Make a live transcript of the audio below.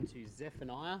to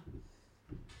Zephaniah,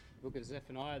 book of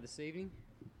Zephaniah this evening,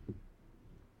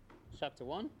 chapter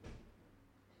 1.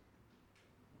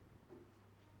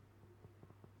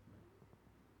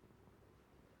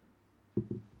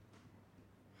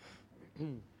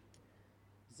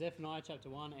 Zephaniah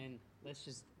chapter 1, and let's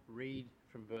just read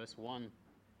from verse 1. It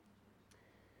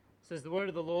says, "The word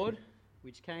of the Lord,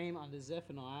 which came unto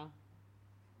Zephaniah,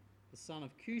 the son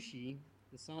of Cushi,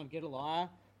 the son of Gedaliah,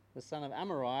 the son of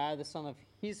Amariah, the son of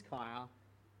Hezekiah,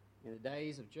 in the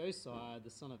days of Josiah, the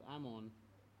son of Ammon,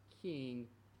 king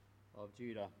of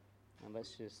Judah." And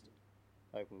let's just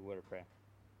open with a word of prayer.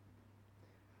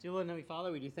 Dear Lord and Heavenly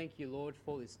Father, we do thank you, Lord,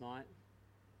 for this night.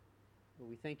 Lord,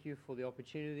 we thank you for the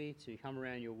opportunity to come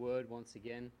around your word once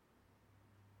again.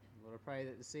 Lord, I pray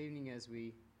that this evening as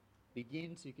we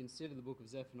begin to consider the book of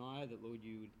Zephaniah, that, Lord,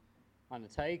 you would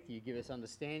undertake, you give us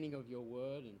understanding of your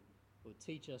word, and, Lord,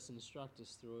 teach us and instruct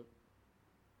us through it.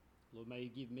 Lord, may you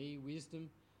give me wisdom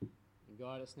and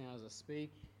guide us now as I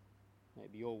speak. May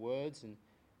it be your words and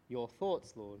your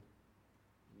thoughts, Lord.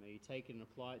 And may you take it and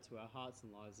apply it to our hearts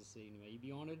and lives this evening. May you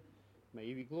be honoured. May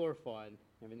you be glorified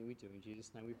in everything we do. In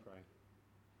Jesus' name we pray.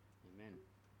 Amen.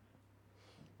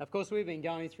 Of course, we've been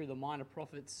going through the Minor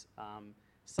Prophets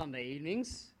Sunday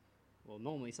evenings. Well,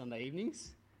 normally Sunday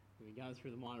evenings. We've been going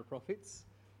through the Minor Prophets.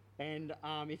 And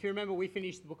if you remember, we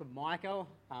finished the book of Micah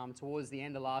towards the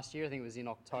end of last year. I think it was in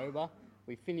October.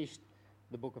 We finished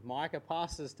the book of Micah.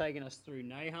 Pastor's taken us through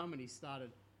Nahum, and he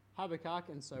started Habakkuk,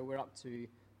 and so we're up to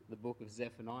the book of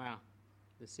Zephaniah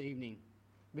this evening.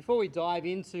 Before we dive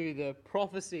into the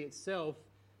prophecy itself,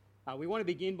 we want to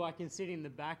begin by considering the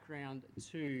background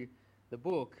to the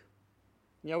book.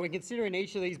 You know, when considering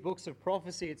each of these books of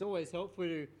prophecy, it's always helpful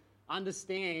to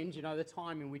understand, the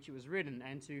time in which it was written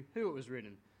and to who it was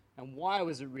written and why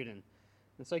was it written.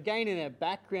 And so gaining a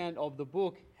background of the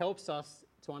book helps us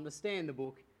to understand the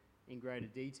book in greater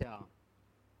detail.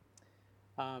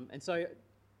 And so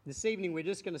this evening we're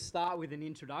just going to start with an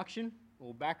introduction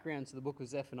or background to the book of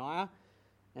Zephaniah.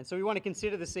 And so we want to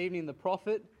consider this evening the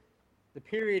prophet, the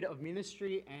period of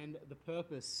ministry, and the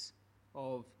purpose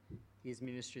of his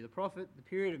ministry. The prophet, the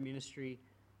period of ministry,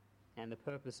 and the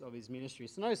purpose of his ministry.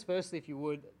 So notice firstly, if you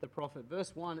would, the prophet.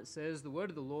 Verse 1, it says, "The word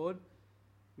of the Lord,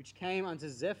 which came unto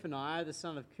Zephaniah, the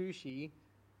son of Cushi,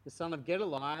 the son of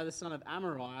Gedaliah, the son of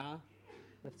Amariah,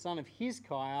 the son of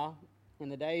Hezekiah, in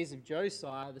the days of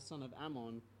Josiah, the son of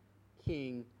Ammon,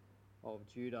 king of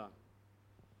Judah."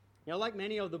 Now, like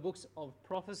many of the books of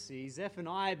prophecy,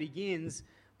 Zephaniah begins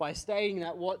by stating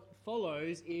that what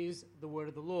follows is the word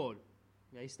of the Lord.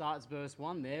 He starts verse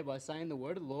 1 there by saying, "The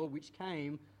word of the Lord which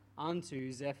came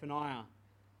unto Zephaniah."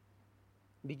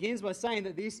 He begins by saying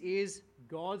that this is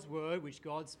God's word which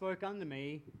God spoke unto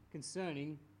me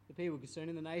concerning the people,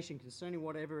 concerning the nation, concerning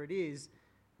whatever it is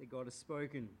that God has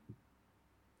spoken.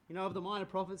 Of the minor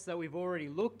prophets that we've already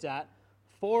looked at,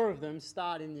 4 of them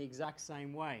start in the exact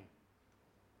same way.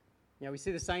 We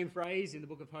see the same phrase in the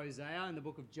book of Hosea, in the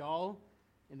book of Joel,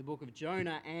 in the book of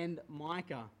Jonah, and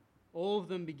Micah. All of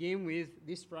them begin with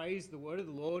this phrase, "the word of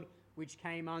the Lord which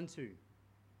came unto."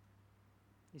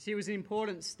 You see, it was an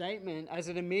important statement as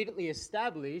it immediately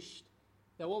established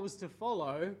that what was to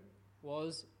follow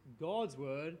was God's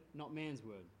word, not man's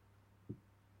word.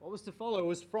 What was to follow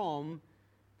was from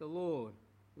the Lord.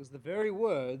 It was the very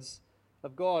words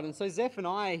of God. And so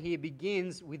Zephaniah here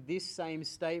begins with this same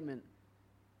statement.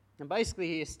 And basically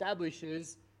he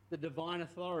establishes the divine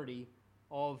authority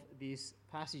of this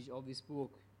passage, of this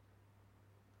book.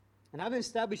 And having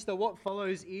established that what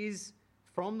follows is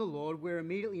from the Lord, we're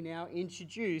immediately now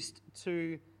introduced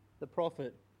to the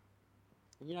prophet.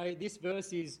 And this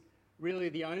verse is really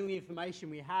the only information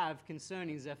we have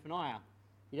concerning Zephaniah.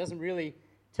 He doesn't really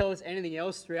tell us anything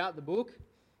else throughout the book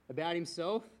about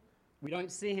himself. We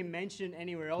don't see him mentioned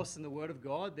anywhere else in the Word of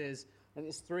God. There's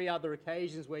 3 other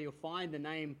occasions where you'll find the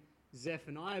name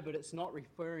Zephaniah, but it's not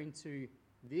referring to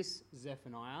this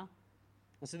Zephaniah.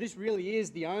 And so this really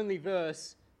is the only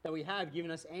verse that we have given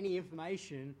us any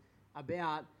information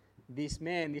about this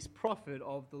man, this prophet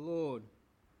of the Lord.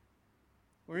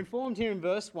 We're informed here in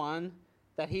verse 1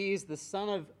 that he is the son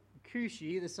of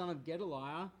Cushi, the son of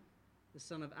Gedaliah, the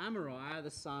son of Amariah,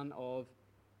 the son of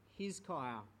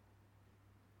Hezekiah.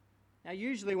 Now,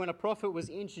 usually when a prophet was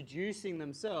introducing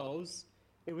themselves,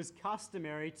 it was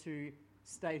customary to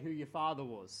state who your father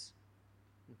was.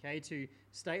 To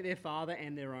state their father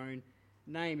and their own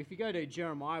name. If you go to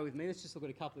Jeremiah with me, let's just look at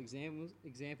a couple of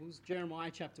examples.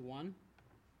 Jeremiah chapter 1.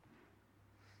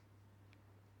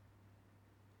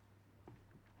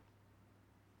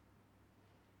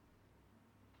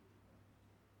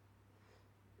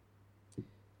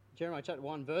 Jeremiah chapter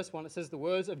 1, verse 1, it says, the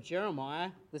words of Jeremiah,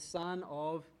 the son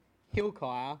of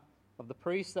Hilkiah, of the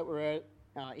priests that were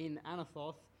in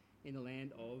Anathoth in the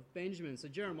land of Benjamin. So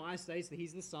Jeremiah states that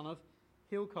he's the son of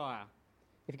Hilkiah.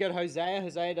 If you go to Hosea,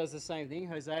 Hosea does the same thing.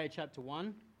 Hosea chapter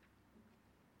 1.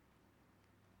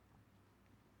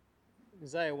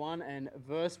 Hosea 1 and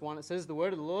verse 1, it says, the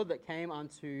word of the Lord that came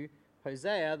unto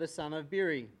Hosea, the son of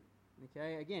Beeri.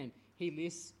 Okay, again, he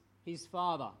lists his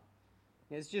father.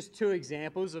 There's just two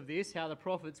examples of this, how the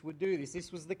prophets would do this.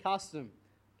 This was the custom.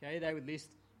 Okay, they would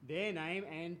list their name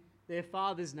and their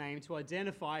father's name to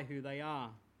identify who they are.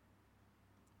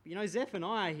 But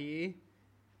Zephaniah here,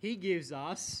 he gives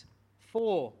us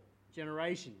 4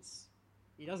 generations.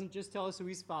 He doesn't just tell us who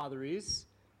his father is.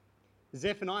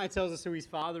 Zephaniah tells us who his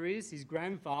father is, his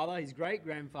grandfather, his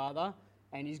great-grandfather,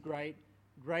 and his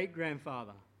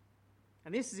great-great-grandfather.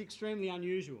 And this is extremely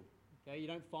unusual. Okay, you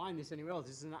don't find this anywhere else.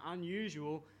 This is an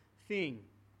unusual thing.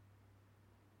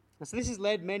 And so this has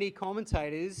led many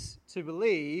commentators to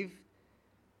believe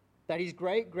that his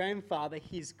great-grandfather,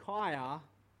 Hezekiah,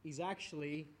 is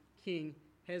actually King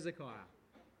Hezekiah.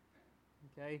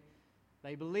 Okay,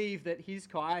 they believe that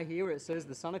Hezekiah here, where it says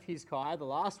the son of Hezekiah, the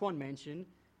last one mentioned,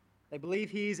 they believe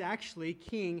he is actually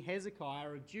King Hezekiah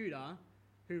of Judah,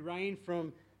 who reigned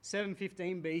from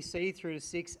 715 BC through to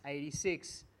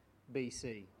 686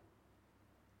 BC.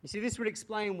 You see, this would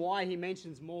explain why he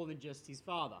mentions more than just his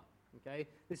father. Okay,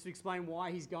 this would explain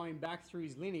why he's going back through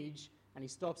his lineage and he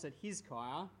stops at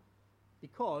Hezekiah,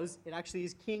 because it actually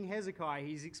is King Hezekiah.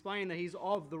 He's explaining that he's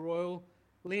of the royal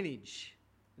lineage,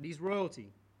 that he's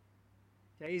royalty.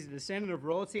 Okay, he's a descendant of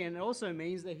royalty, and it also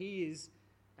means that he is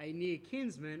a near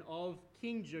kinsman of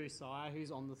King Josiah, who's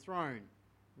on the throne.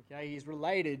 Okay, he's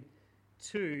related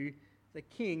to the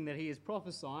king that he is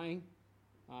prophesying,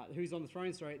 who's on the throne,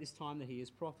 at this time that he is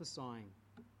prophesying.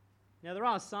 Now, there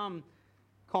are some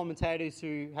commentators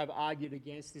who have argued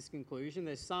against this conclusion.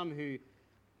 There's some who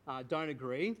don't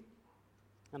agree.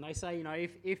 And they say,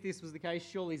 if this was the case,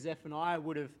 surely Zephaniah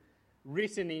would have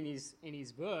written in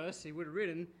his verse, he would have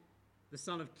written the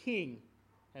son of King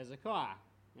Hezekiah.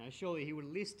 Surely he would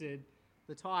have listed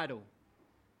the title.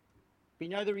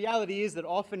 But the reality is that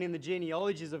often in the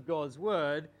genealogies of God's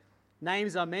word,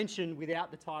 names are mentioned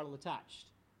without the title attached.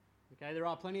 Okay, there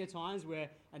are plenty of times where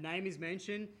a name is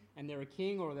mentioned and they're a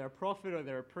king or they're a prophet or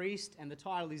they're a priest and the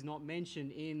title is not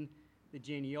mentioned in the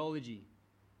genealogy.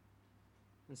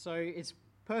 And so it's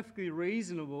perfectly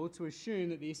reasonable to assume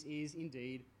that this is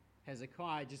indeed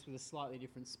Hezekiah, just with a slightly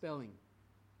different spelling.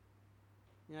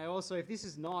 Also, if this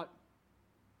is not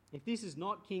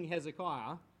King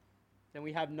Hezekiah, then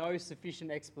we have no sufficient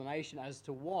explanation as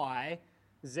to why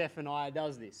Zephaniah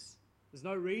does this. There's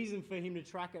no reason for him to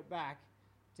track it back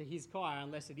to Hezekiah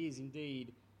unless it is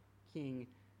indeed King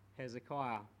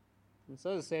Hezekiah. And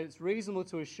so, as I said, it's reasonable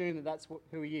to assume that that's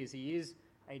who he is. He is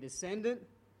a descendant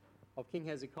of King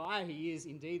Hezekiah. He is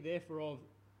indeed therefore of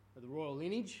the royal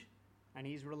lineage, and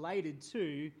he's related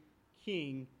to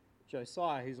King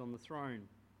Josiah, who's on the throne.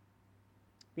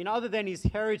 Other than his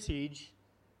heritage,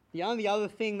 the only other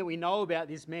thing that we know about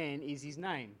this man is his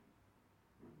name.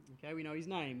 Okay, we know his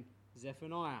name,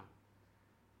 Zephaniah.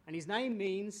 And his name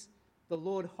means the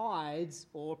Lord hides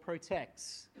or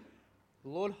protects. The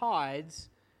Lord hides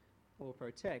or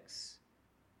protects.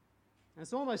 And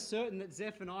it's almost certain that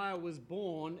Zephaniah was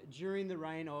born during the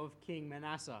reign of King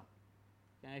Manasseh.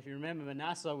 Okay, if you remember,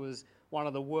 Manasseh was one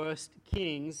of the worst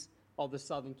kings of the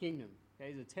southern kingdom.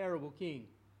 Okay, he's a terrible king.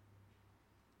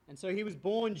 And so he was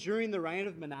born during the reign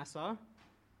of Manasseh.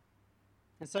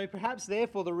 And so perhaps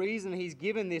therefore the reason he's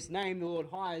given this name, the Lord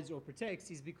hides or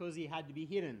protects, is because he had to be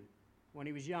hidden when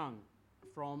he was young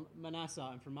from Manasseh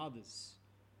and from others.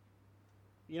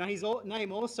 His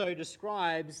name also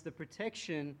describes the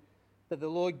protection that the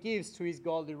Lord gives to his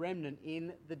godly remnant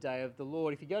in the day of the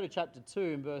Lord. If you go to chapter 2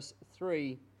 and verse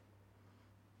 3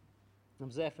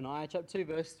 of Zephaniah, chapter 2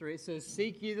 verse 3, it says,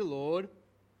 "Seek ye the Lord,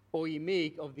 all ye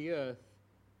meek of the earth,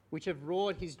 which have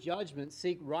wrought his judgment,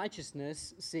 seek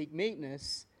righteousness, seek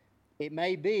meekness. It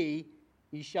may be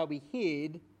ye shall be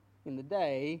hid in the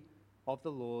day of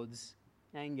the Lord's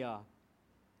anger."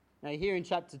 Now here in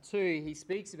chapter 2, he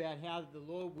speaks about how the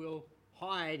Lord will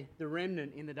hide the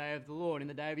remnant in the day of the Lord, in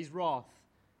the day of his wrath.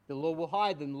 The Lord will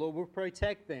hide them, the Lord will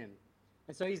protect them.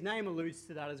 And so his name alludes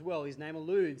to that as well. His name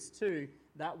alludes to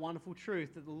that wonderful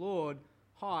truth that the Lord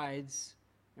hides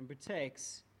and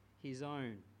protects his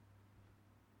own.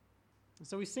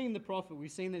 So we've seen the prophet,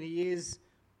 we've seen that he is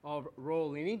of royal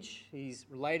lineage, he's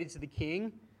related to the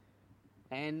king,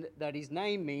 and that his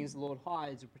name means the Lord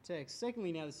hides or protects.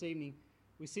 Secondly, now this evening,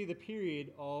 we see the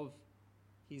period of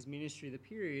his ministry,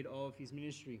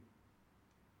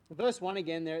 Verse 1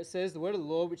 again there, it says, the word of the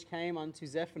Lord which came unto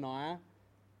Zephaniah,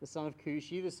 the son of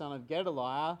Cushi, the son of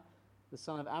Gedaliah, the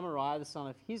son of Amariah, the son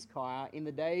of Hezekiah, in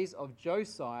the days of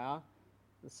Josiah,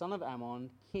 the son of Ammon,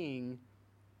 king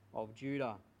of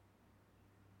Judah.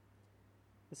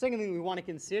 The second thing we want to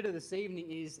consider this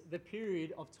evening is the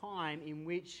period of time in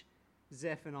which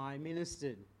Zephaniah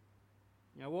ministered.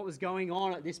 What was going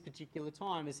on at this particular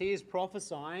time as he is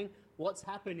prophesying what's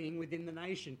happening within the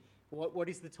nation. What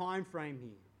is the time frame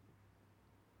here?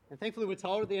 And thankfully we're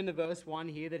told at the end of verse 1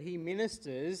 here that he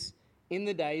ministers in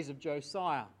the days of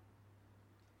Josiah.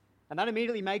 And that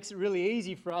immediately makes it really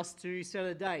easy for us to set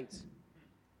a date,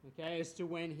 as to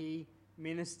when he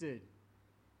ministered.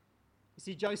 You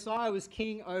see, Josiah was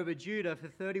king over Judah for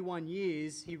 31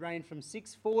 years. He reigned from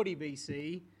 640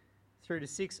 BC through to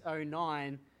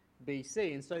 609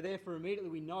 BC. And so therefore immediately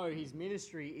we know his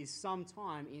ministry is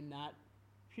sometime in that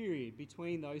period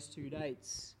between those two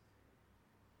dates.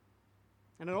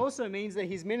 And it also means that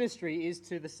his ministry is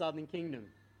to the southern kingdom.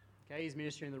 He's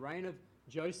ministering in the reign of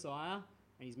Josiah, and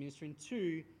he's ministering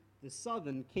to the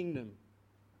southern kingdom.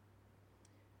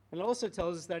 And it also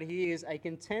tells us that he is a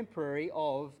contemporary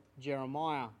of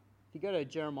Jeremiah. If you go to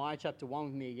Jeremiah chapter 1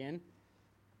 with me again.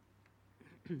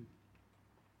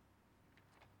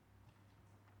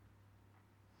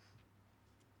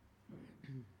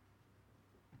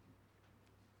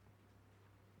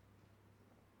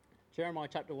 Jeremiah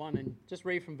chapter 1, and just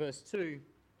read from verse 2.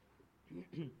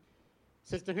 It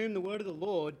says, to whom the word of the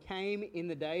Lord came in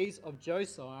the days of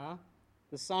Josiah,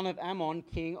 the son of Ammon,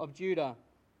 king of Judah,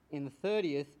 in the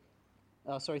 13th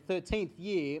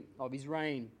year of his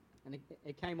reign. And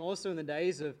it came also in the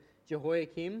days of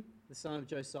Jehoiakim, the son of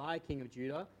Josiah, king of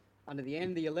Judah, under the end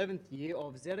of the 11th year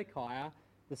of Zedekiah,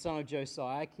 the son of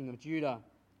Josiah, king of Judah,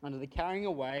 under the carrying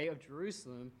away of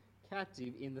Jerusalem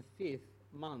captive in the 5th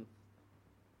month.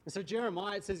 And so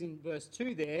Jeremiah, it says in verse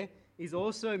 2 there, is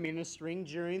also ministering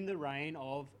during the reign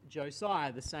of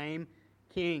Josiah, the same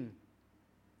king.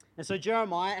 And so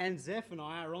Jeremiah and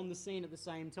Zephaniah are on the scene at the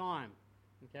same time.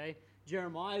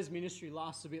 Jeremiah's ministry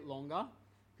lasts a bit longer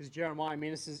because Jeremiah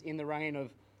ministers in the reign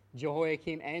of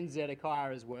Jehoiakim and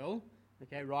Zedekiah as well,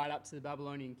 right up to the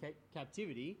Babylonian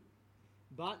captivity.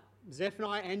 But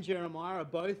Zephaniah and Jeremiah are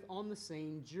both on the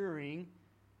scene during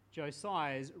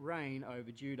Josiah's reign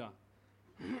over Judah.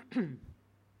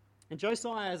 And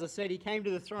Josiah, as I said, he came to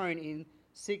the throne in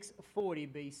 640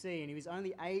 BC, and he was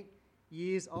only 8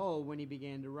 years old when he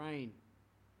began to reign.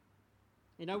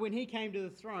 When he came to the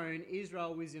throne,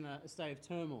 Israel was in a state of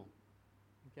turmoil.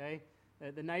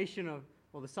 The nation of,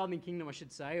 the southern kingdom, I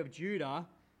should say, of Judah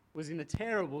was in a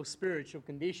terrible spiritual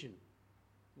condition.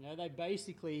 They'd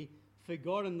basically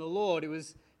forgotten the Lord. It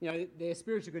was, their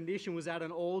spiritual condition was at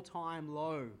an all-time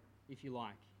low, if you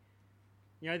like.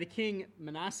 The king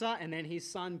Manasseh and then his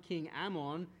son King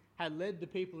Ammon had led the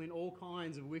people in all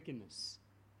kinds of wickedness.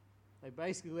 They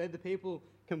basically led the people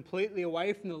completely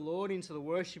away from the Lord into the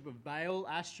worship of Baal,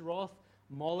 Ashtaroth,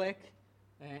 Molech,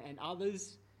 and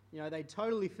others. They'd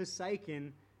totally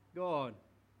forsaken God.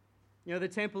 The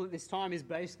temple at this time is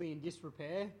basically in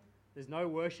disrepair. There's no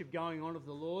worship going on of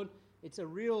the Lord. It's a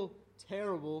real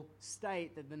terrible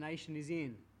state that the nation is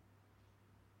in.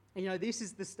 And this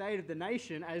is the state of the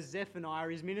nation as Zephaniah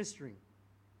is ministering.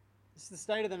 This is the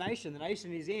state of the nation. The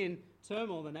nation is in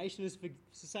turmoil. The nation has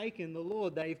forsaken the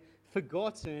Lord. They've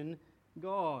forgotten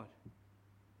God.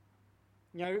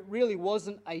 It really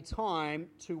wasn't a time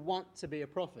to want to be a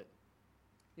prophet.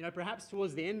 Perhaps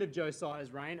towards the end of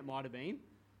Josiah's reign, it might have been,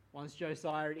 once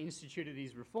Josiah had instituted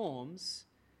his reforms.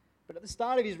 But at the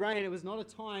start of his reign, it was not a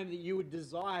time that you would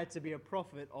desire to be a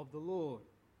prophet of the Lord.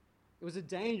 It was a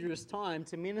dangerous time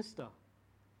to minister.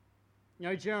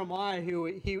 Jeremiah, who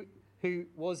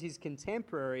was his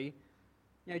contemporary,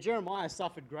 Jeremiah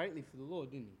suffered greatly for the Lord,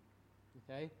 didn't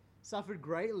he? Suffered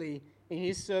greatly in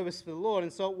his service for the Lord,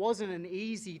 and so it wasn't an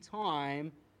easy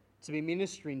time to be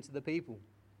ministering to the people.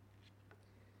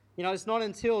 It's not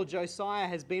until Josiah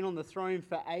has been on the throne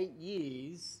for 8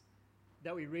 years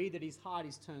that we read that his heart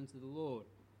is turned to the Lord.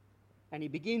 And he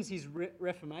begins his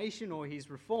reformation or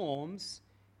his reforms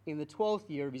in the 12th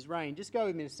year of his reign. Just go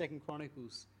with me to 2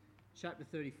 Chronicles chapter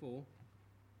 34.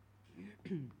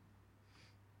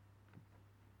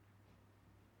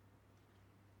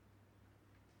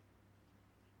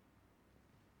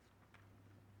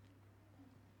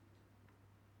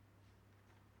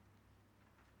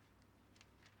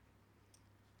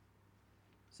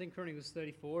 2 Chronicles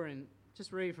 34, and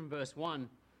just read from verse 1. It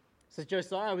says,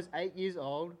 Josiah was 8 years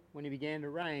old when he began to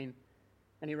reign,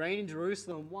 and he reigned in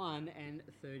Jerusalem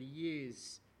 130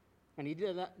 years. And he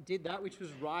did that which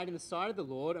was right in the sight of the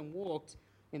Lord, and walked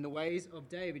in the ways of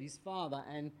David his father,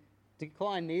 and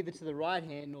declined neither to the right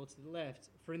hand nor to the left.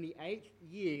 For in the 8th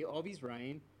year of his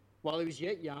reign, while he was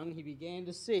yet young, he began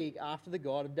to seek after the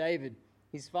God of David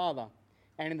his father.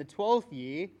 And in the 12th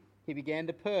year, he began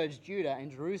to purge Judah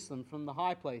and Jerusalem from the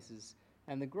high places,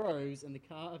 and the groves, and the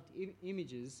carved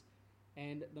images,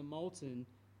 and the molten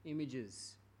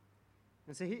images.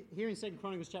 And so here in 2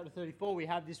 Chronicles chapter 34, we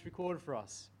have this recorded for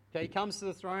us. Okay, he comes to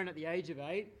the throne at the age of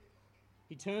 8.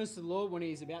 He turns to the Lord when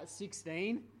he's about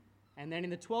 16. And then in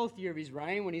the 12th year of his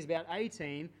reign, when he's about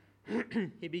 18,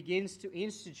 he begins to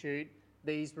institute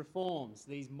these reforms,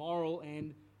 these moral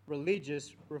and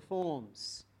religious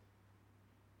reforms.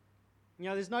 You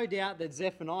know, there's no doubt that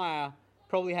Zephaniah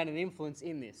probably had an influence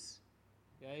in this.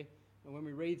 Okay? And when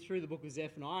we read through the book of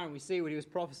Zephaniah and we see what he was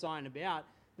prophesying about,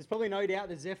 there's probably no doubt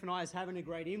that Zephaniah is having a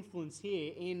great influence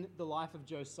here in the life of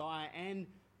Josiah and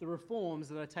the reforms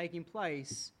that are taking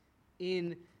place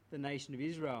in the nation of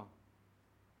Israel.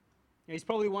 Now, he's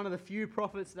probably one of the few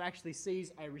prophets that actually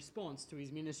sees a response to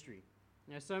his ministry.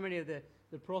 You know, so many of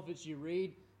the prophets you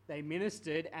read, they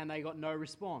ministered and they got no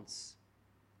response.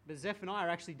 But Zephaniah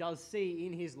actually does see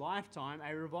in his lifetime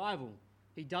a revival.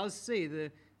 He does see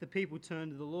the people turn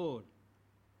to the Lord.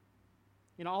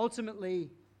 You know,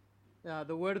 ultimately,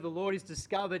 the word of the Lord is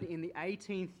discovered in the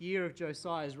 18th year of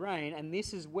Josiah's reign, and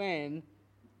this is when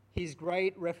his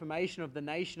great reformation of the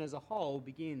nation as a whole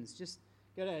begins. Just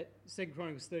go to 2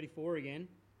 Chronicles 34 again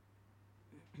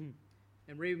and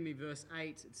read with me verse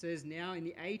 8. It says, "Now in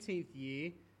the 18th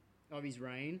year of his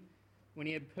reign, when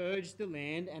he had purged the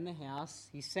land and the house,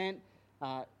 he sent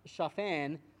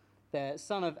Shaphan, the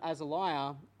son of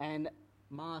Azaliah, and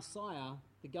Maaseiah,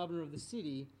 the governor of the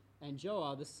city, and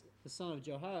Joah, the son of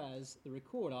Jehoahaz, the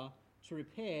recorder, to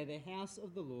repair the house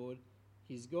of the Lord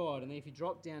his God." And then if you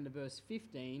drop down to verse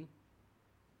 15,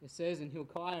 it says, "And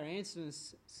Hilkiah answered and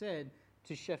said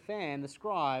to Shaphan the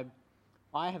scribe,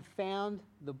 I have found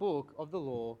the book of the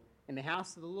law in the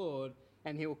house of the Lord."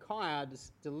 And Hilkiah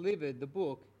delivered the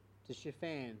book to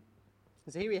Shaphan.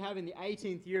 And so here we have in the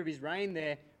 18th year of his reign,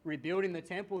 they're rebuilding the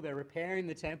temple, they're repairing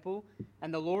the temple,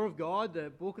 and the law of God, the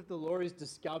book of the law, is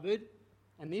discovered.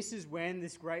 And this is when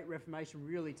this great reformation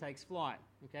really takes flight.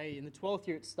 Okay, in the 12th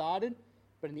year it started,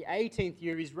 but in the 18th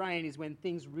year of his reign is when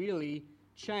things really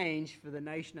change for the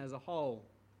nation as a whole.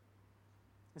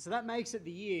 And so that makes it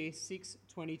the year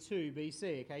 622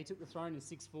 BC. Okay, he took the throne in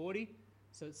 640,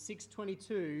 so it's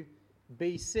 622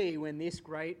 BC when this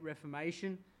great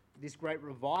reformation, this great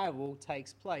revival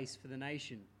takes place for the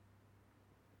nation.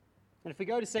 And if we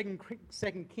go to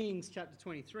 2 Kings chapter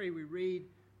 23, we read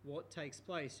what takes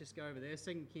place. Just go over there,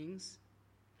 2 Kings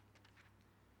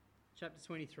chapter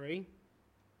 23.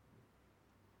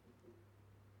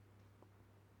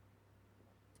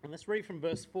 And let's read from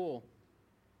verse 4.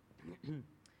 It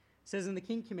says, "And the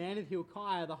king commanded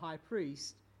Hilkiah the high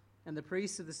priest, and the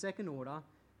priests of the second order,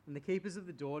 and the keepers of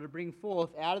the door, to bring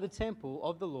forth out of the temple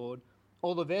of the Lord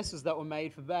all the vessels that were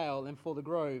made for Baal and for the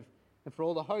grove, and for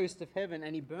all the host of heaven.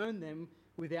 And he burned them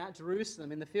without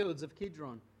Jerusalem in the fields of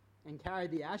Kidron, and carried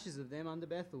the ashes of them unto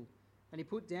Bethel. And he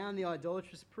put down the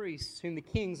idolatrous priests, whom the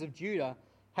kings of Judah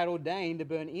had ordained to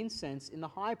burn incense in the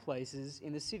high places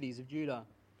in the cities of Judah,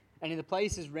 and in the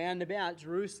places round about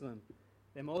Jerusalem.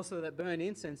 Them also that burn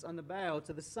incense unto Baal,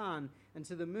 to the sun, and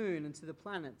to the moon, and to the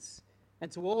planets,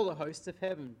 and to all the hosts of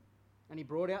heaven. And he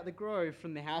brought out the grove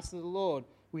from the house of the Lord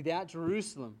without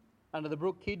Jerusalem, under the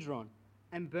brook Kidron,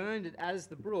 and burned it at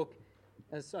the brook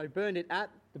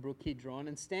Kidron,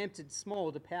 and stamped it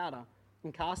small to powder,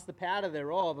 and cast the powder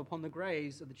thereof upon the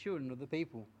graves of the children of the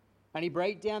people. And he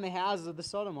brake down the houses of the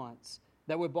Sodomites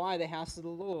that were by the house of the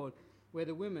Lord, where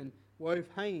the women wove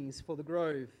hangings for the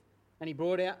grove. And he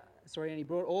brought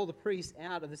all the priests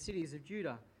out of the cities of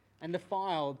Judah, and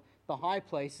defiled the high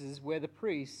places where the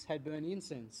priests had burned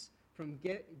incense, from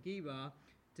Geba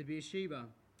to Beersheba,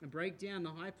 and brake down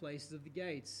the high places of the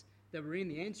gates that were in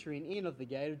the entering in of the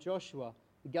gate of Joshua,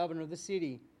 the governor of the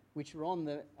city, which were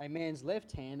on a man's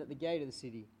left hand at the gate of the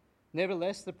city.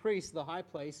 Nevertheless, the priests of the high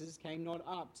places came not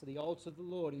up to the altar of the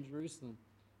Lord in Jerusalem,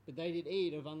 but they did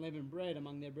eat of unleavened bread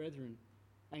among their brethren.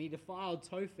 And he defiled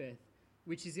Topheth,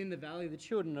 which is in the valley of the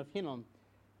children of Hinnom,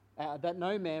 that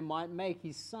no man might make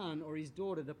his son or his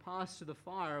daughter to pass through the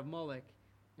fire of Molech.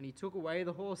 And he took away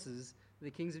the horses that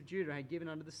the kings of Judah had given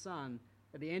unto the sun,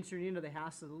 at the entering into the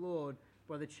house of the Lord,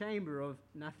 by the chamber of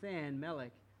Nathan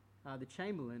Melech, the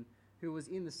chamberlain, who was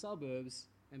in the suburbs,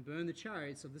 and burned the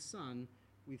chariots of the sun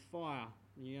with fire.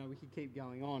 You know, we could keep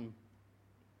going on.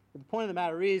 But the point of the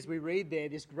matter is, we read there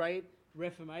this great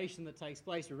reformation that takes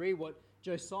place. We read what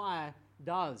Josiah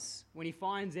does when he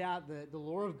finds out the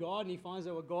law of God, and he finds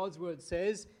out what God's word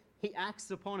says. he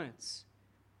acts upon it.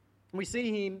 And we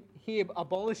see him here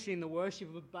abolishing the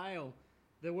worship of Baal,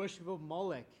 the worship of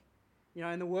Molech,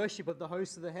 and the worship of the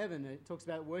hosts of the heaven. It talks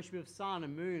about worship of sun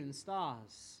and moon and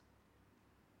stars.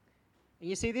 And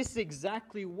you see, this is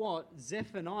exactly what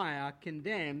Zephaniah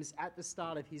condemns at the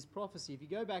start of his prophecy. If you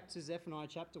go back to Zephaniah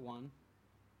chapter 1,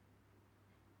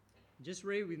 just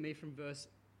read with me from verse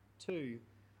 2.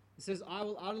 It says, I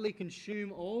will utterly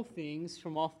consume all things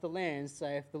from off the land,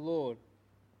 saith the Lord.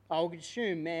 I will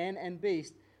consume man and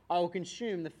beast. I will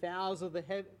consume the fowls of the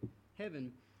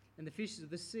heaven and the fishes of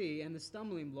the sea and the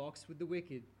stumbling blocks with the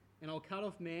wicked. And I'll cut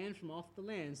off man from off the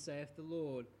land, saith the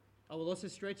Lord. I will also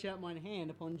stretch out mine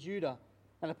hand upon Judah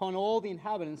and upon all the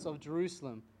inhabitants of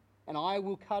Jerusalem, and I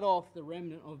will cut off the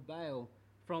remnant of Baal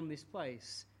from this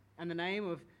place, and the name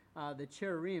of the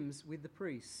cherubims with the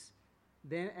priests,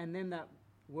 and them that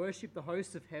worship the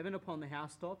host of heaven upon the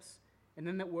housetops, and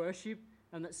them that worship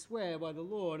and that swear by the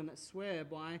Lord, and that swear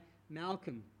by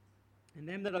Malcolm, and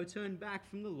them that have turned back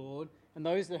from the Lord, and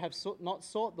those that have not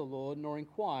sought the Lord, nor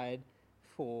inquired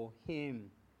for him.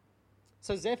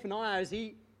 So Zephaniah, as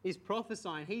he's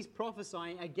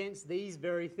prophesying against these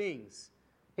very things.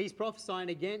 He's prophesying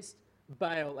against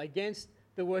Baal, against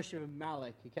the worship of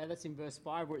Malach. Okay, that's in verse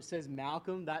 5 where it says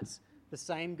Malcolm, that's the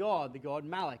same God, the God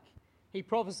Malach. He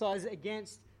prophesies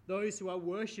against those who are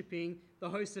worshipping the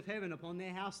hosts of heaven upon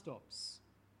their housetops.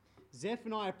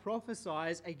 Zephaniah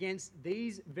prophesies against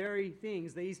these very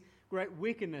things, these great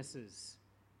wickednesses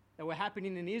that were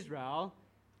happening in Israel,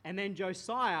 and then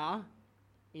Josiah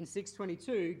in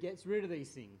 622 gets rid of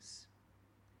these things.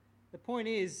 The point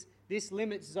is, this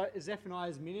limits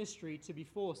Zephaniah's ministry to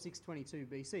before 622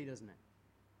 BC, doesn't it?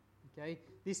 Okay,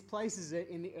 this places it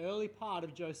in the early part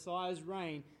of Josiah's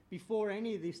reign, before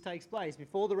any of this takes place,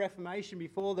 before the Reformation,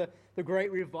 before the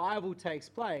great revival takes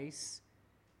place.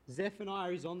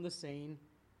 Zephaniah is on the scene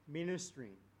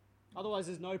ministering. Otherwise,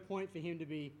 there's no point for him to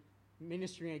be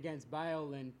ministering against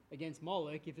Baal and against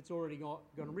Molech if it's already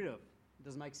gotten rid of. It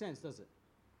doesn't make sense, does it?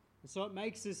 And so it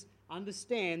makes us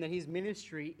understand that his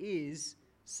ministry is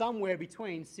somewhere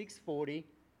between 640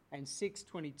 and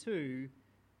 622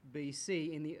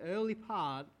 BC, in the early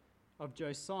part of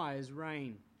Josiah's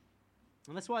reign.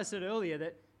 And that's why I said earlier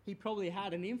that he probably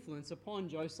had an influence upon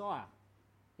Josiah.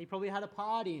 He probably had a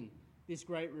part in this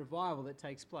great revival that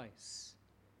takes place.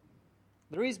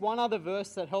 There is one other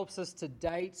verse that helps us to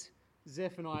date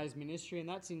Zephaniah's ministry, and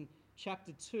that's in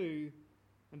chapter 2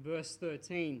 and verse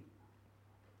 13.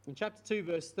 In chapter 2,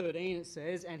 verse 13, it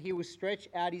says, And he will stretch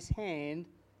out his hand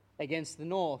against the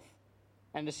north,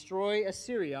 and destroy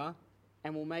Assyria,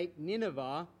 and will make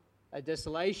Nineveh a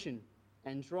desolation,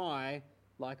 and dry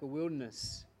like a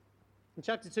wilderness. In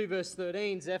chapter 2, verse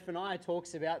 13, Zephaniah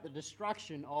talks about the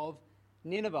destruction of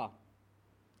Nineveh.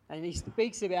 And he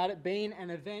speaks about it being an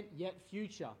event yet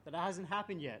future, that it hasn't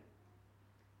happened yet.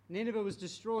 Nineveh was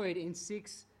destroyed in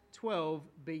 612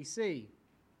 BC.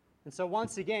 And so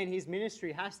once again, his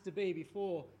ministry has to be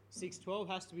before 612,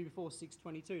 has to be before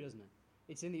 622, doesn't it?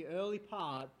 It's in the early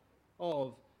part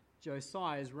of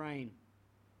Josiah's reign.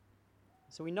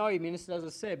 So we know he ministered, as I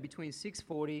said, between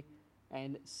 640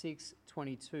 and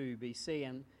 622 BC.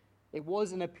 And it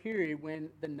was in a period when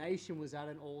the nation was at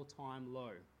an all-time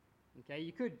low. Okay,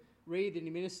 you could read that he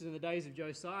ministered in the days of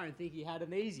Josiah and think he had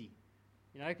it easy.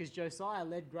 Because Josiah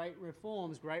led great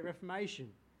reforms, great reformation.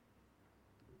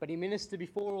 But he ministered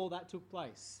before all that took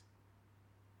place.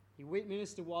 He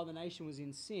ministered while the nation was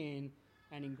in sin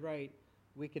and in great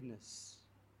wickedness.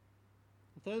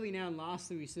 And thirdly, now and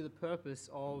lastly, we see the purpose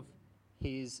of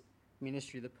his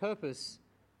ministry. The purpose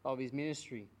of his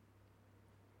ministry.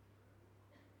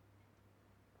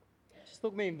 Just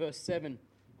look at me in verse 7.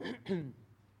 In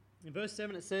verse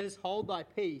 7 it says, Hold thy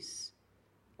peace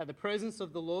at the presence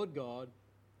of the Lord God,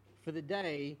 for the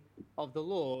day of the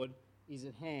Lord is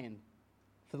at hand.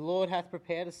 For the Lord hath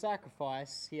prepared a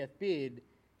sacrifice, he hath bid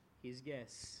his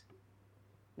guests.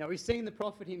 Now we've seen the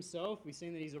prophet himself, we've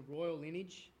seen that he's a royal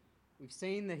lineage, we've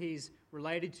seen that he's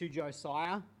related to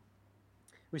Josiah.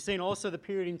 We've seen also the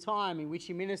period in time in which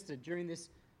he ministered during this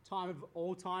time of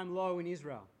all-time low in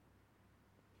Israel.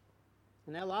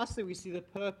 And now lastly, we see the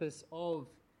purpose of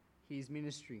his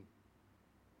ministry.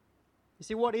 You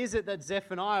see, what is it that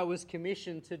Zephaniah was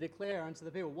commissioned to declare unto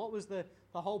the people? What was the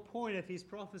whole point of his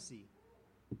prophecy?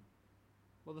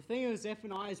 Well, the thing of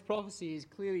Zephaniah's prophecy is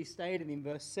clearly stated in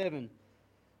verse 7.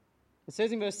 It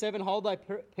says in verse 7, Hold thy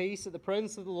peace at the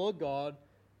presence of the Lord God,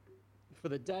 for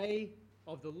the day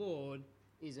of the Lord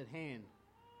is at hand.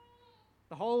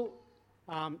 The whole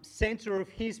center of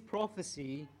his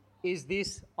prophecy is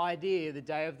this idea, the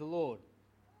day of the Lord.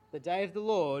 The day of the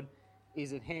Lord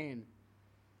is at hand.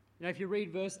 You know, if you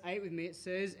read verse 8 with me, it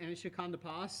says, "And it shall come to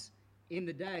pass in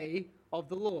the day of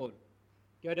the Lord."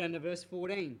 Go down to verse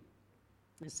 14.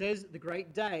 It says, "The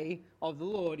great day of the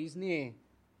Lord is near.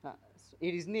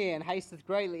 It is near and hasteth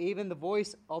greatly, even the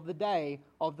voice of the day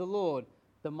of the Lord.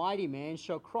 The mighty man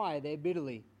shall cry there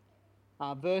bitterly."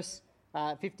 Verse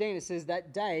 15, it says,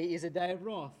 "That day is a day of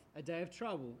wrath, a day of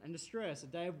trouble and distress, a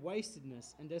day of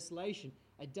wastedness and desolation,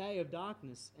 a day of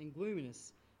darkness and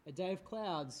gloominess, a day of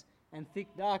clouds and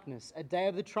thick darkness, a day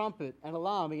of the trumpet and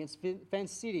alarm against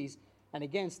fenced cities and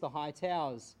against the high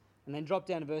towers." And then drop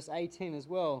down to verse 18 as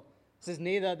well. It says,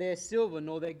 "Neither their silver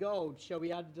nor their gold shall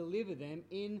be able to deliver them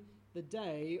in the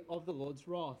day of the Lord's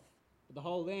wrath. But the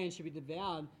whole land shall be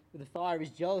devoured with the fire of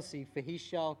his jealousy, for he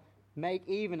shall make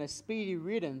even a speedy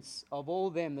riddance of all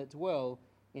them that dwell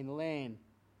in the land."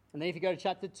 And then if you go to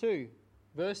chapter 2,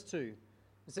 verse 2,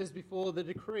 it says, "Before the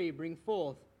decree bring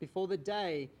forth, before the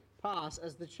day pass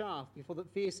as the chaff, before the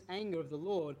fierce anger of the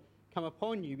Lord come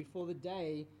upon you, before the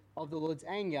day of the Lord's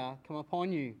anger come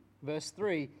upon you." Verse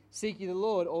 3, "Seek ye the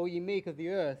Lord, all ye meek of the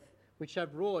earth, which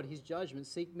have wrought his judgment.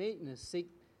 Seek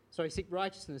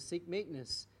righteousness, seek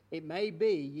meekness. It may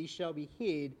be ye shall be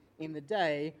hid in the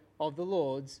day of the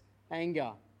Lord's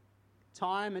anger."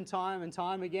 Time and time and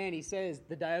time again he says,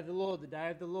 "The day of the Lord, the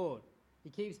day of the Lord." He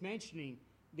keeps mentioning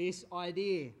this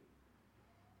idea,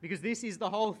 because this is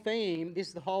the whole theme, this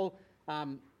is the whole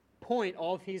point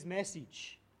of his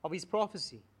message, of his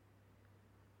prophecy.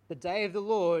 The day of the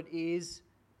Lord is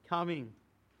coming.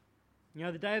 You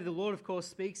know, the day of the Lord, of course,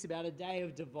 speaks about a day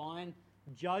of divine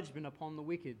judgment upon the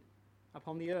wicked,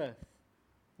 upon the earth.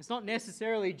 It's not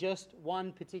necessarily just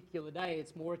one particular day,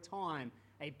 it's more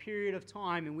a period of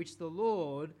time in which the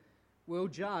Lord will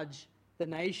judge the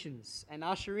nations and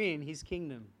usher in his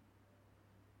kingdom.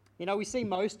 You know, we see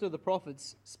most of the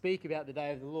prophets speak about the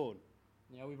day of the Lord.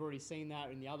 You know, we've already seen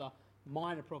that in the other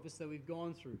minor prophets that we've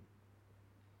gone through.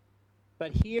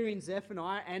 But here in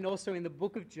Zephaniah and also in the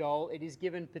book of Joel, it is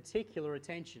given particular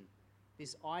attention,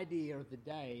 this idea of the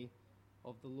day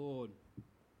of the Lord.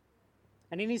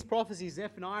 And in his prophecy,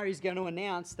 Zephaniah is going to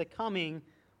announce the coming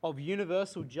of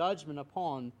universal judgment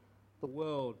upon the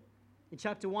world. In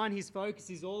chapter 1, his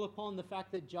focus is all upon the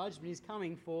fact that judgment is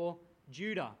coming for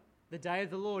Judah. The day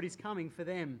of the Lord is coming for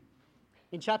them.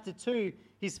 In chapter 2,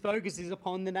 his focus is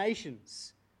upon the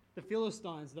nations, the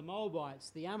Philistines, the Moabites,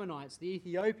 the Ammonites, the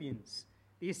Ethiopians,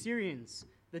 the Assyrians.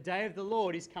 The day of the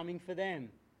Lord is coming for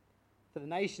them, for the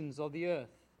nations of the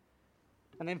earth.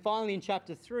 And then finally in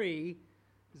chapter 3,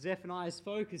 Zephaniah's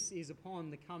focus is upon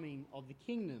the coming of the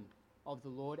kingdom of the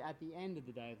Lord at the end of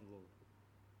the day of the Lord,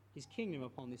 his kingdom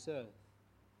upon this earth.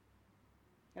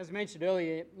 As mentioned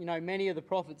earlier, you know, many of the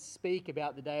prophets speak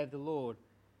about the day of the Lord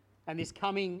and this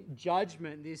coming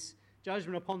judgment, this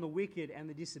judgment upon the wicked and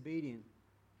the disobedient.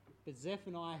 But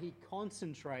Zephaniah, he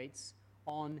concentrates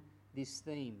on this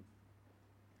theme.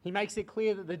 He makes it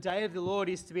clear that the day of the Lord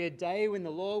is to be a day when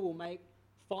the Lord will make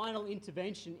final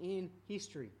intervention in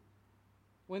history,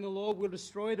 when the Lord will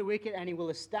destroy the wicked and he will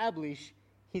establish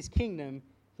his kingdom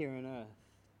here on earth.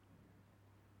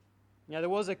 Now, there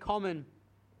was a common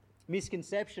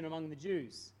misconception among the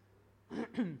Jews.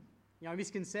 A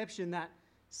misconception that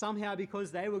somehow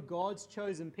because they were God's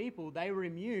chosen people, they were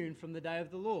immune from the day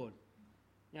of the Lord.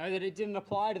 That it didn't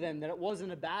apply to them, that it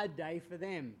wasn't a bad day for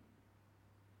them.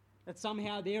 That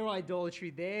somehow their idolatry,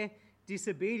 their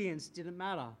disobedience didn't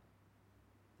matter.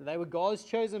 That they were God's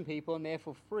chosen people and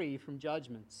therefore free from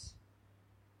judgments.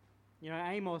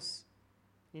 Amos,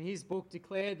 in his book,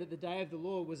 declared that the day of the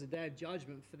Lord was a day of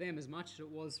judgment for them as much as it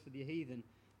was for the heathen.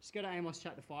 Just go to Amos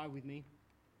chapter 5 with me.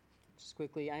 Just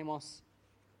quickly, Amos.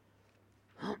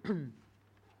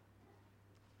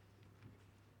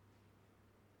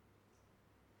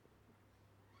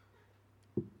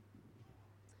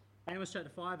 Amos chapter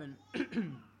 5 and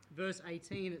verse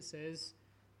 18, it says,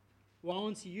 "Woe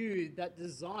unto you that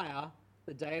desire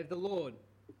the day of the Lord.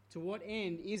 To what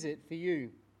end is it for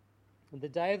you? The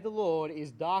day of the Lord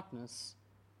is darkness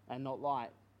and not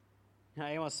light." Now,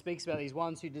 Amos speaks about these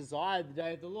ones who desired the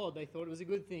day of the Lord. They thought it was a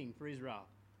good thing for Israel.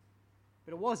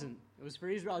 But it wasn't. It was for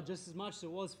Israel just as much as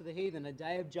it was for the heathen, a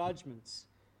day of judgments.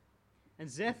 And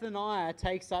Zephaniah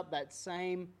takes up that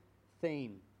same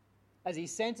theme as he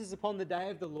centers upon the day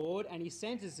of the Lord, and he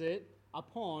centers it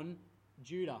upon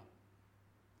Judah,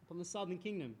 upon the southern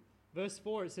kingdom. Verse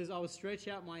 4, it says, "I will stretch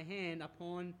out my hand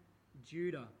upon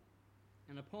Judah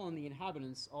and upon the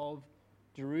inhabitants of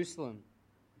Jerusalem."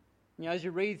 As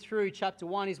you read through, chapter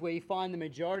 1 is where you find the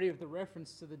majority of the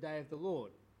reference to the day of the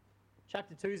Lord.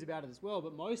 Chapter 2 is about it as well,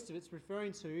 but most of it's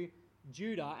referring to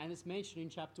Judah, and it's mentioned in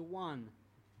chapter 1.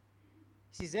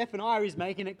 See, Zephaniah is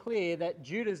making it clear that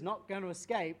Judah's not going to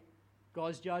escape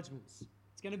God's judgments.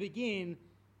 It's going to begin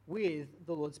with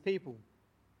the Lord's people.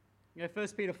 1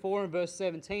 Peter 4 and verse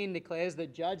 17 declares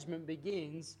that judgment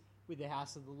begins with the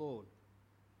house of the Lord.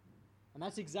 And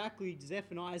that's exactly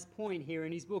Zephaniah's point here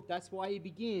in his book. That's why he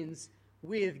begins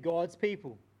with God's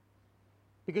people.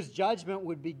 Because judgment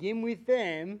would begin with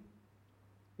them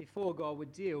before God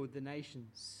would deal with the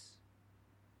nations.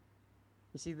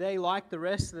 You see, they, like the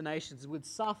rest of the nations, would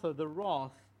suffer the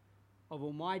wrath of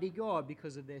Almighty God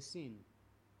because of their sin.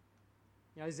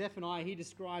 Zephaniah, he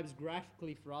describes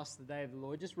graphically for us the day of the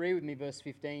Lord. Just read with me verse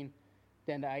 15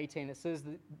 down to 18. It says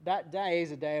that day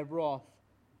is a day of wrath,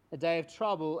 a day of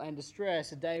trouble and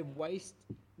distress, a day of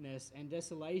wasteness and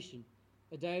desolation,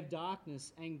 a day of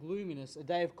darkness and gloominess, a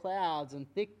day of clouds and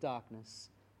thick darkness,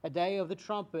 a day of the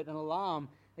trumpet and alarm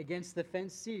against the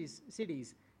fenced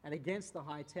cities and against the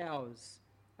high towers.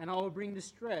 And I will bring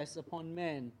distress upon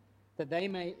men, that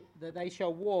they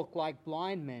shall walk like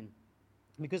blind men,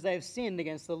 because they have sinned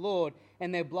against the Lord,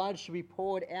 and their blood shall be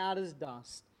poured out as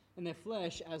dust, and their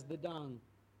flesh as the dung.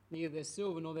 Neither their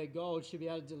silver nor their gold shall be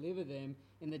able to deliver them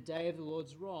in the day of the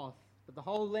Lord's wrath. But the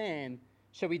whole land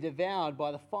shall be devoured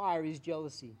by the fire of his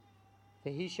jealousy. For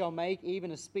he shall make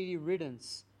even a speedy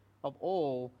riddance of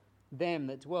all them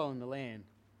that dwell in the land.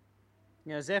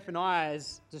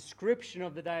 Zephaniah's description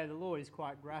of the day of the Lord is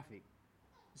quite graphic,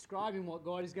 describing what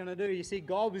God is going to do. You see,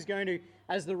 God was going to,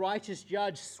 as the righteous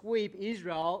judge, sweep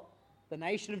Israel, the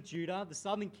nation of Judah, the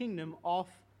southern kingdom, off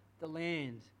the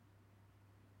land.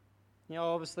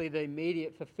 Obviously the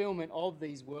immediate fulfillment of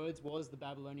these words was the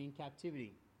Babylonian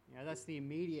captivity. That's the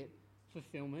immediate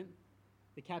fulfillment,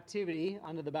 the captivity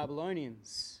under the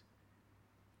Babylonians.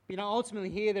 Ultimately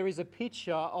here there is a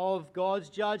picture of God's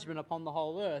judgment upon the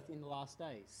whole earth in the last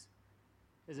days.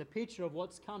 There's a picture of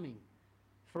what's coming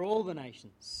for all the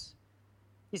nations.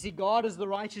 You see, God as the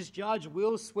righteous judge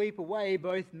will sweep away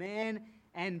both man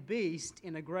and beast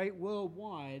in a great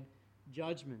worldwide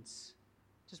judgments.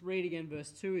 Just read again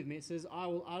verse 2 with me. It says, I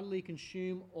will utterly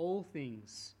consume all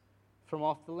things from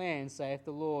off the land, saith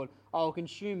the Lord. I will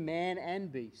consume man and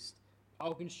beast. I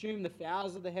will consume the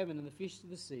fowls of the heaven and the fish of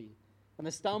the sea, and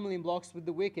the stumbling blocks with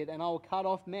the wicked, and I will cut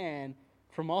off man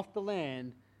from off the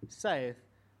land, saith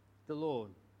the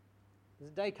Lord.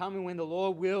 There's a day coming when the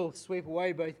Lord will sweep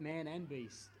away both man and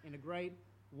beast in a great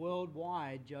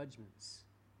worldwide judgments.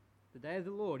 The day of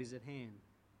the Lord is at hand.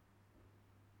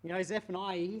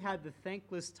 Zephaniah, he had the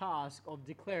thankless task of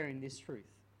declaring this truth.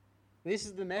 This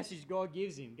is the message God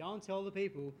gives him. Go and tell the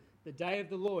people the day of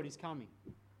the Lord is coming.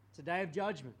 It's a day of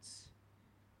judgments.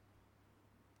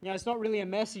 It's not really a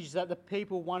message that the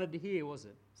people wanted to hear, was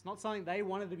it? It's not something they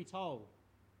wanted to be told,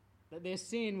 that their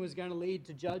sin was going to lead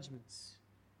to judgments.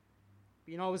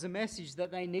 But, it was a message that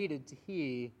they needed to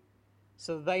hear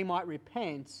so that they might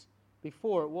repent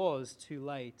before it was too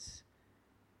late.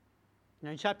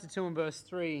 In chapter 2 and verse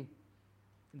 3,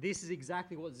 this is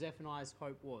exactly what Zephaniah's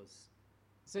hope was.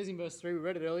 It says in verse 3, we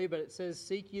read it earlier, but it says,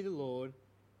 Seek ye the Lord,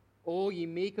 all ye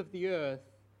meek of the earth,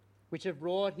 which have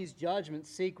wrought his judgment,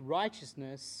 seek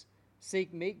righteousness,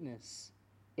 seek meekness.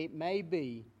 It may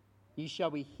be ye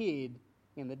shall be hid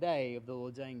in the day of the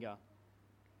Lord's anger.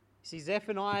 See,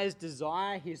 Zephaniah's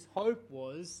desire, his hope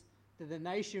was that the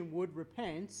nation would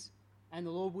repent and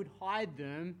the Lord would hide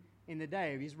them in the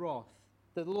day of his wrath.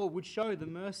 That the Lord would show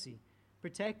them mercy,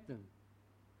 protect them.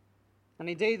 And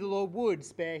indeed the Lord would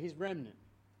spare his remnant.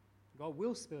 God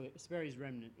will spare his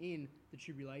remnant in the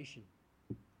tribulation.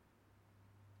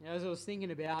 As I was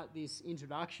thinking about this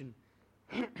introduction,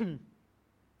 the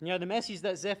message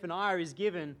that Zephaniah is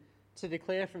given to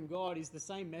declare from God is the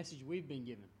same message we've been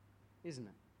given, isn't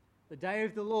it? The day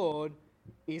of the Lord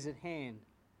is at hand.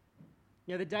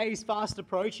 The day is fast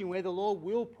approaching where the Lord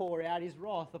will pour out his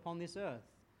wrath upon this earth.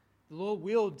 The Lord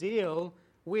will deal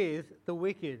with the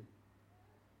wicked.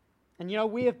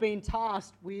 And we have been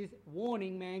tasked with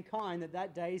warning mankind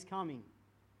that day is coming.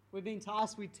 We've been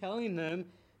tasked with telling them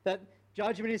that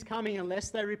judgment is coming unless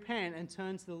they repent and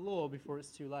turn to the Lord before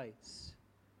it's too late.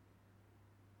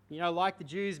 Like the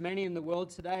Jews, many in the world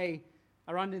today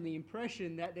are under the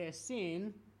impression that their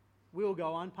sin will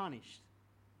go unpunished.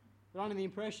 They're under the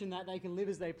impression that they can live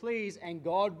as they please and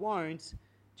God won't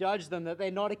judge them, that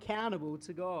they're not accountable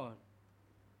to God.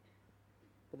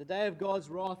 But the day of God's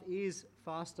wrath is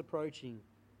fast approaching,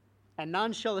 and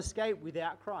none shall escape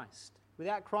without Christ.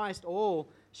 Without Christ,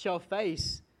 all shall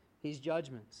face his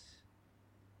judgments.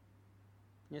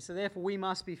 So therefore we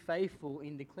must be faithful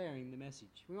in declaring the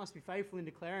message. We must be faithful in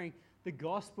declaring the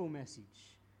gospel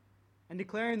message and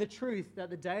declaring the truth that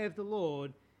the day of the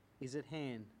Lord is at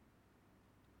hand.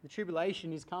 The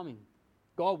tribulation is coming.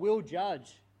 God will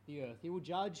judge the earth. He will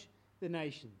judge the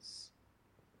nations.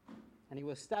 and he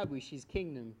will establish his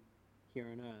kingdom here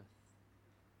on earth.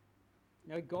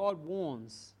 You know, God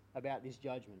warns about this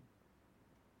judgment.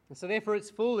 And so therefore it's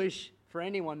foolish for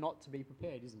anyone not to be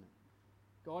prepared, isn't it?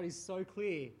 God is so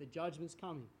clear, the judgment's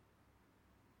coming.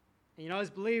 And you know, as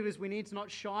believers, we need to not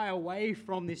shy away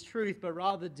from this truth, but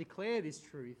rather declare this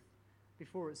truth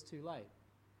before it's too late.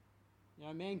 You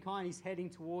know, mankind is heading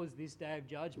towards this day of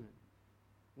judgment.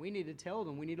 We need to tell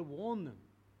them, we need to warn them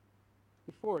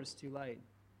before it's too late.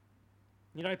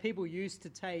 You know, people used to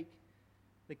take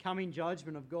the coming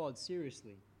judgment of God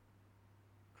seriously.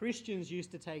 Christians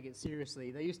used to take it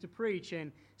seriously. They used to preach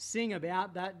and sing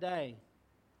about that day.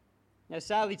 Now,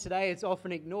 sadly, today it's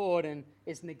often ignored and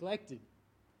it's neglected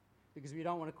because we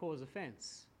don't want to cause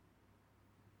offense.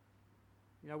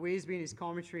 You know, Weisby, in his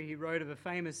commentary, he wrote of a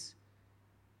famous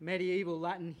medieval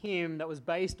Latin hymn that was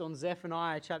based on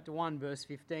Zephaniah chapter 1, verse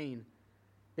 15.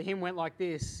 The hymn went like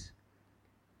this: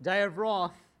 Day of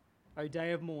wrath, O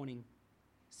day of mourning,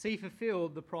 see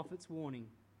fulfilled the prophet's warning.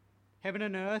 Heaven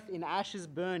and earth in ashes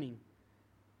burning,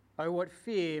 O what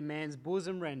fear man's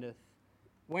bosom rendeth,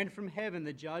 when from heaven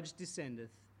the judge descendeth,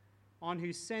 on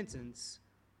whose sentence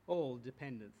all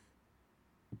dependeth.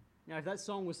 Now, if that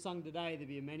song was sung today, there'd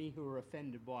be many who are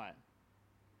offended by it.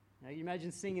 Now, you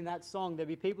imagine singing that song, there'd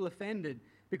be people offended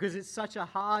because it's such a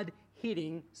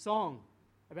hard-hitting song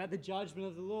about the judgment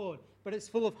of the Lord. But it's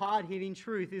full of hard-hitting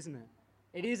truth, isn't it?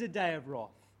 It is a day of wrath.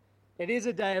 It is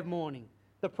a day of mourning.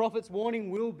 The prophet's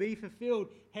warning will be fulfilled.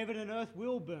 Heaven and earth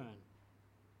will burn.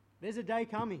 There's a day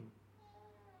coming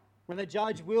when the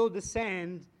judge will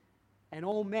descend and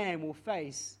all men will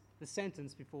face the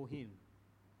sentence before him.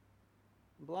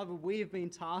 Beloved, we have been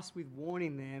tasked with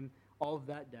warning them of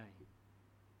that day.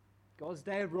 God's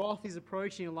day of wrath is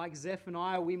approaching, and like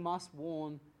Zephaniah, we must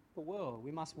warn the world.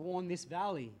 We must warn this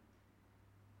valley,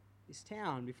 this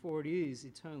town, before it is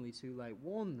eternally too late.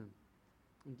 Warn them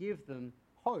and give them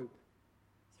hope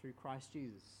through Christ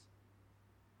Jesus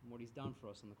and what he's done for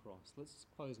us on the cross. Let's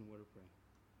close in a word of prayer.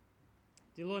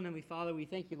 Dear Lord and Heavenly Father, we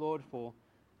thank you, Lord, for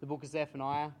the book of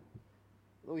Zephaniah.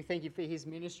 Lord, we thank you for his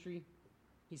ministry,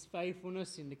 his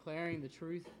faithfulness in declaring the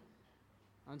truth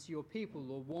unto your people,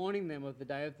 Lord, warning them of the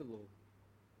day of the Lord.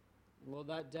 Lord,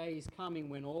 that day is coming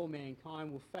when all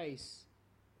mankind will face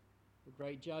the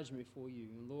great judgment before you.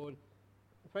 And Lord,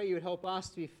 I pray you would help us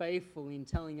to be faithful in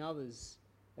telling others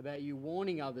about you,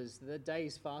 warning others that that day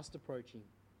is fast approaching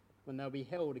when they'll be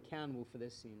held accountable for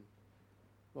their sin.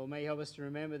 Lord, may you help us to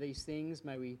remember these things.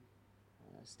 May we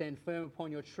stand firm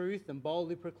upon your truth and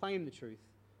boldly proclaim the truth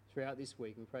throughout this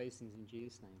week. We pray these things in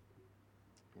Jesus' name.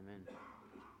 Amen.